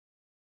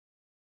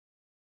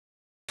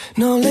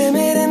No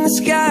limit in the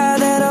sky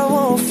that I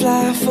won't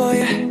fly for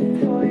you.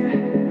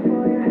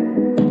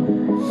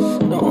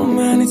 No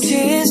amount of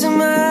tears in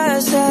my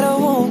eyes that I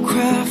won't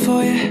cry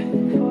for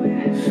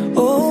you.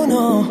 Oh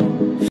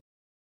no.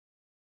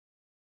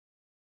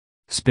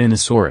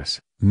 Spinosaurus,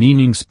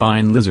 meaning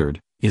spine lizard,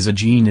 is a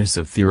genus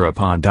of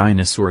theropod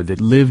dinosaur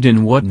that lived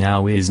in what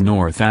now is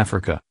North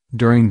Africa,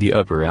 during the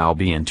Upper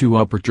Albian to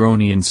Upper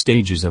Trionian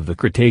stages of the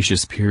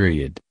Cretaceous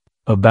period,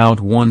 about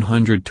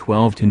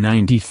 112 to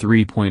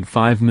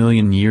 93.5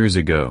 million years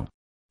ago.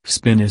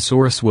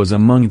 Spinosaurus was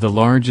among the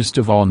largest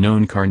of all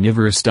known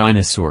carnivorous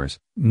dinosaurs,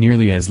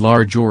 nearly as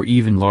large or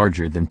even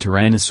larger than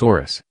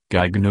Tyrannosaurus,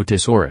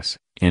 Giganotosaurus,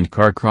 and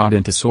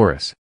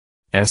Carcharodontosaurus.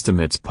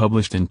 Estimates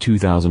published in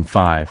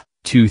 2005,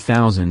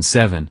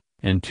 2007,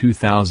 and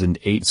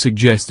 2008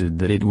 suggested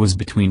that it was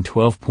between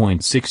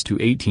 12.6 to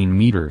 18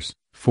 meters,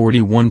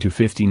 41 to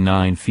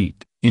 59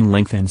 feet, in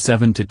length and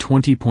 7 to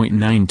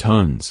 20.9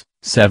 tons,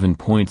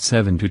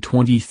 7.7 to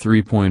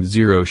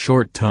 23.0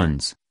 short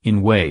tons,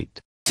 in weight.